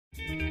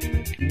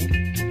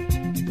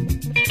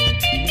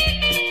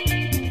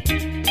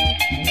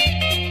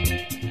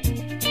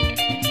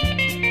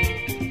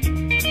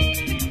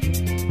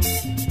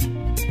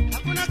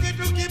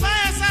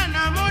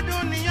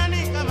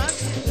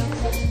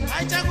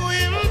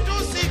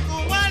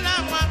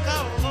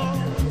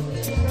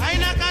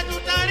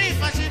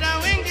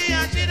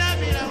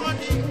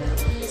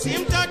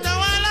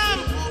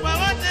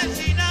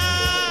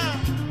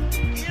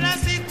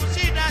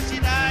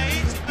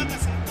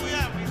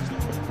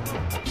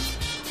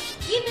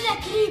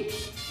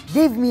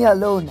Leave me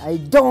alone. I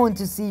don't want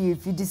to see you.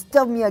 If you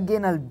disturb me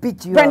again, I'll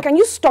beat you Brian, up. can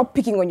you stop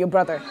picking on your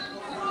brother?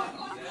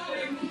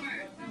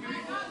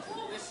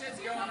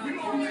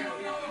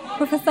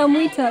 Professor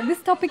Mwita,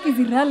 this topic is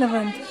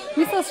irrelevant.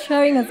 Resource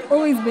sharing has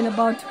always been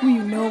about who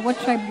you know, what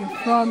tribe you're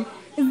from.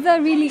 Is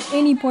there really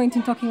any point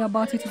in talking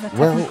about it as a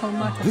technical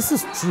matter? This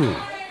is true.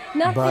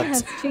 Nothing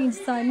has changed,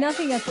 sir.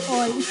 Nothing at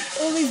all.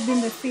 It's always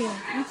been the same.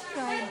 Each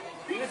tribe.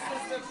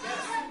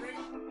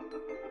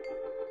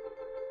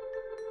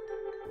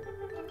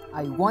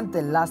 I want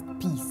the last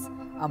piece.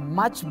 I'm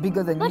much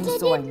bigger than you, But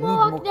so I I need did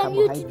more more than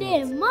you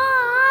today, carbohydrates.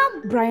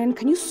 Mom! Brian,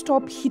 can you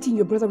stop hitting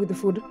your brother with the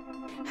food?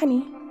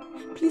 Honey,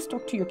 please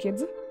talk to your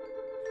kids.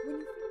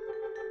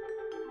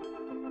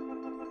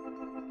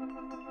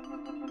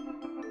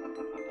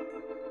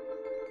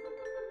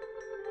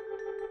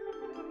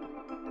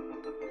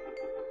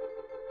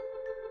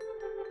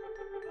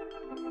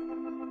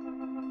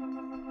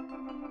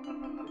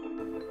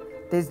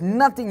 There's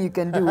nothing you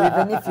can do,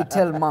 even if you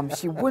tell Mom.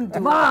 She wouldn't do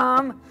it.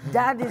 Mom,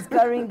 Dad is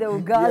carrying the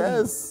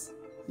ugali.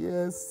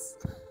 Yes.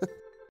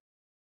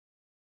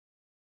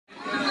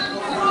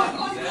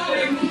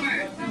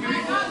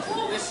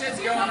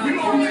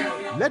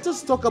 Let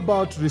us talk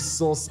about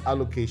resource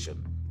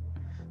allocation.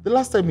 The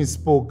last time you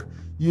spoke,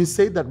 you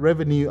said that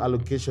revenue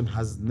allocation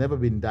has never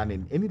been done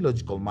in any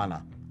logical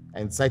manner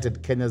and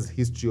cited Kenya's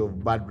history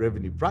of bad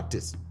revenue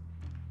practice.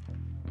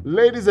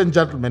 Ladies and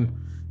gentlemen,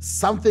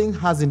 something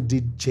has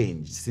indeed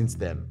changed since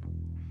then.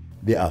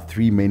 There are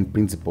three main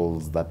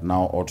principles that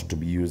now ought to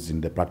be used in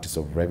the practice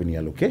of revenue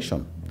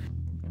allocation.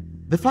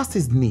 The first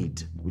is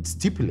need, which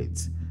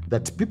stipulates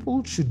that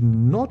people should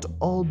not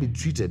all be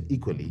treated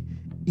equally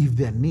if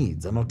their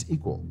needs are not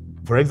equal.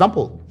 For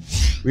example,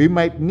 we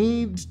might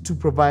need to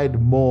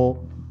provide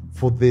more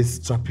for this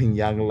strapping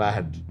young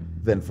lad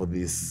than for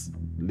this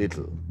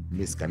little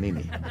Miss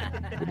Kanini.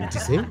 Wouldn't you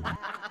say?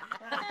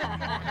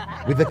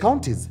 With the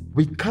counties,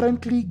 we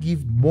currently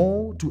give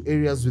more to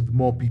areas with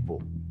more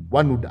people.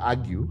 One would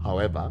argue,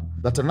 however,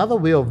 that another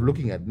way of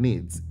looking at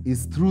needs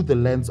is through the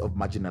lens of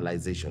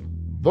marginalization.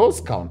 Those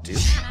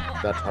counties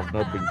that have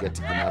not been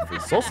getting enough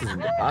resources in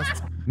the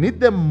past need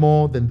them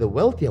more than the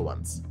wealthier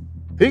ones.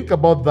 Think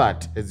about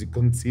that as you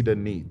consider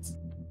needs.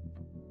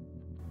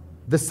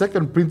 The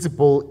second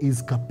principle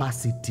is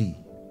capacity.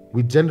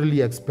 We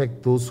generally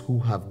expect those who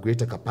have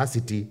greater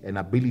capacity and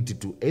ability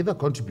to either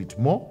contribute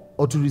more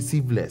or to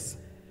receive less.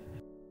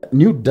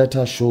 New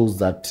data shows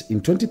that in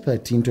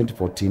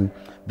 2013-2014,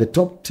 the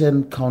top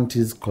 10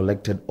 counties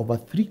collected over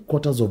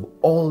 3/4 of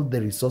all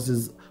the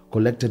resources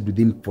collected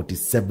within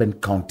 47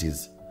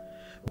 counties.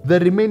 The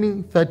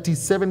remaining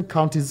 37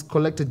 counties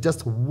collected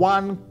just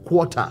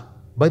 1/4.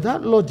 By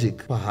that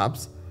logic,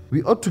 perhaps,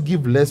 we ought to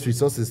give less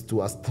resources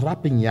to a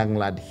strapping young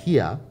lad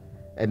here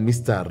and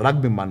Mr.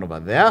 Rugbyman over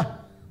there,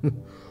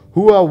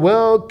 who are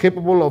well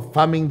capable of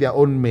farming their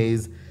own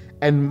maize,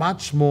 and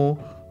much more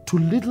to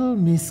little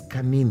Miss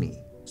Kanini,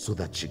 so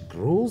that she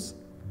grows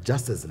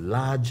just as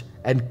large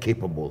and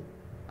capable.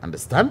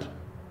 Understand?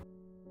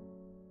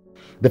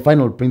 The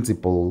final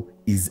principle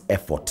is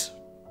effort.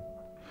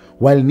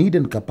 While need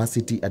and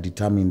capacity are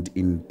determined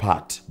in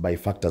part by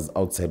factors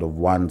outside of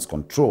one's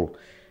control,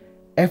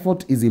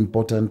 effort is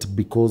important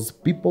because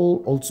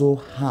people also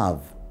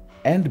have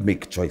and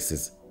make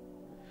choices.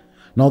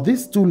 Now,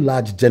 these two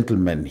large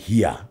gentlemen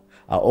here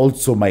are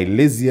also my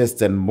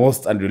laziest and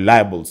most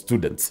unreliable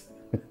students.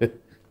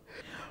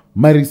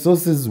 My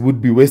resources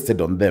would be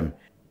wasted on them.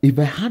 If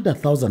I had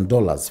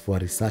 $1,000 for a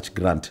research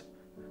grant,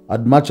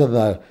 I'd much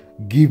rather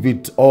give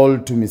it all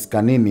to Miss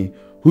Kanini,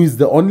 who is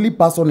the only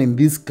person in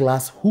this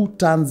class who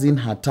turns in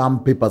her term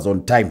papers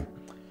on time.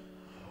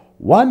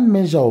 One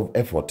measure of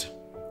effort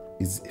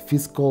is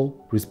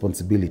fiscal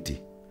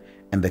responsibility,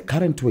 and the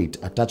current weight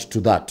attached to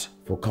that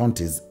for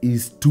counties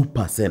is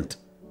 2%.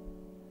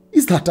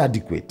 Is that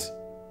adequate?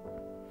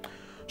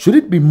 Should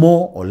it be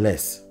more or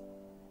less?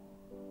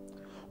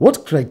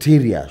 What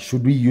criteria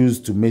should we use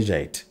to measure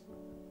it?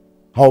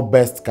 How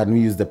best can we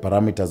use the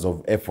parameters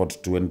of effort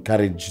to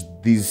encourage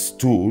these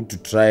two to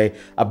try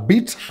a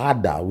bit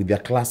harder with their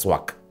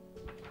classwork?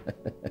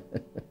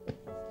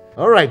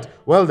 All right,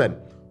 well then,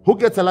 who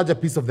gets a larger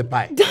piece of the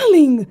pie?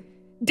 Darling,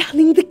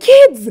 the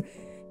kids!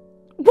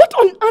 What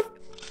on earth?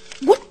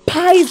 What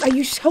pies are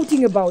you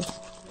shouting about?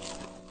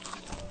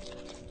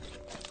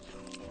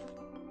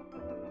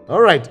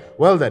 All right,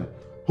 well then,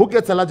 who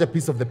gets a larger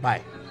piece of the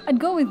pie? I'd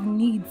go with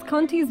needs.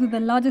 Counties with the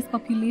largest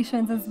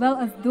populations, as well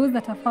as those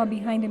that are far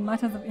behind in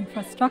matters of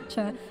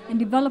infrastructure and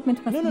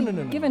development, must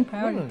be given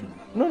priority.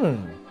 No.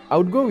 I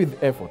would go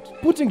with effort.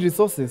 Putting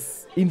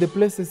resources in the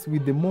places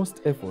with the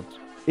most effort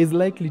is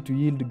likely to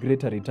yield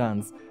greater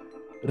returns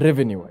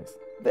revenue-wise.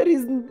 There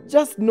is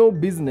just no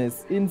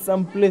business in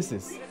some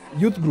places.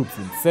 Youth groups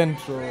in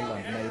Central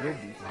and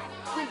Nairobi.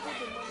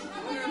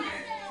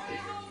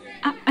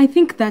 I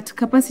think that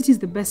capacity is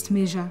the best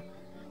measure.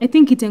 I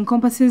think it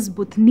encompasses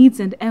both needs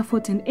and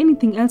effort, and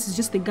anything else is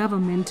just the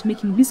government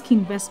making risky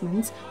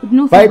investments with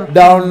no Pipe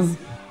down.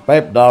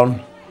 Pipe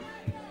down.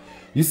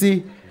 You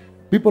see,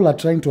 people are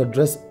trying to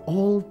address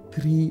all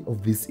three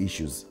of these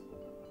issues.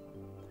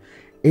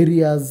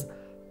 Areas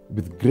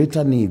with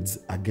greater needs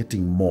are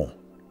getting more.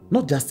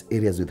 Not just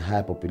areas with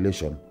higher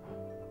population,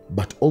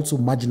 but also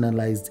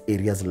marginalized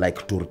areas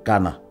like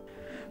Turkana.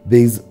 There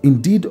is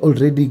indeed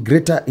already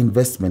greater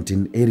investment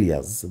in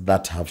areas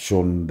that have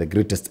shown the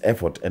greatest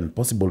effort and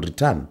possible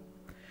return.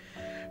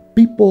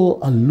 People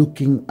are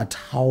looking at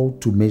how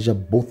to measure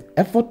both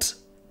effort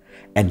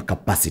and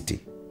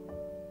capacity.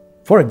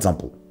 For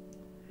example,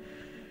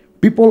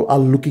 people are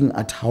looking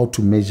at how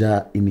to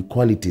measure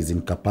inequalities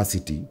in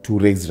capacity to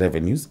raise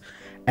revenues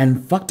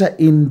and factor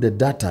in the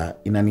data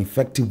in an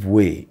effective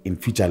way in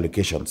future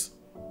allocations.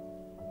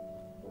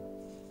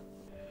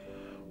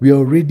 We are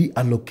already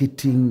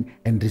allocating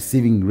and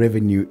receiving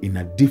revenue in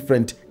a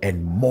different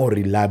and more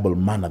reliable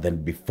manner than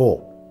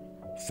before,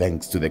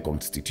 thanks to the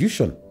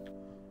Constitution.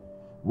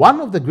 One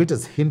of the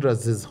greatest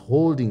hindrances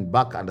holding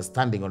back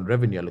understanding on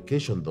revenue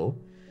allocation, though,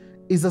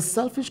 is a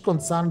selfish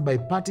concern by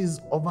parties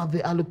over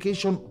the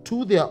allocation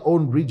to their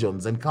own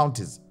regions and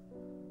counties.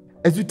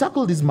 As we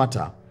tackle this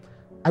matter,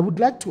 I would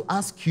like to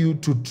ask you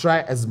to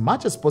try as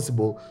much as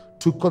possible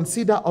to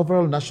consider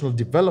overall national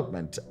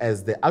development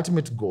as the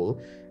ultimate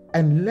goal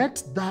and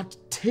let that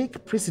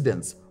take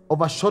precedence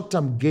over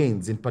short-term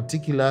gains in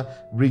particular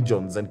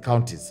regions and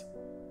counties.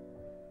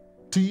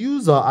 To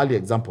use our earlier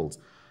examples,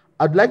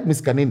 I'd like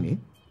Ms. Kanini,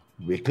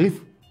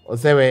 Wycliffe,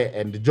 Osewe,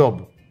 and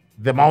Job,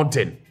 the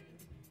mountain,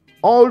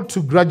 all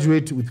to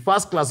graduate with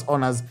first-class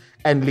honors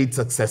and lead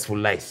successful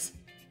lives.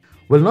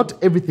 Well,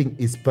 not everything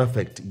is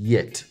perfect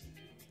yet.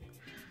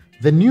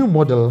 The new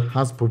model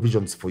has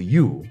provisions for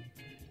you,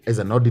 as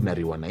an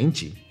ordinary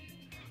wananchi,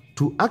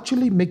 to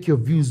actually make your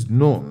views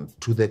known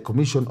to the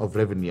Commission of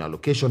Revenue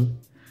Allocation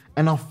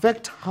and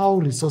affect how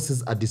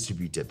resources are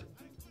distributed.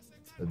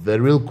 The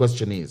real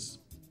question is,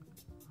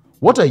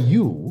 what are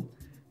you,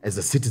 as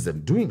a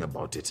citizen, doing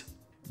about it?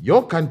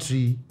 Your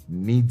country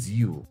needs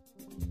you.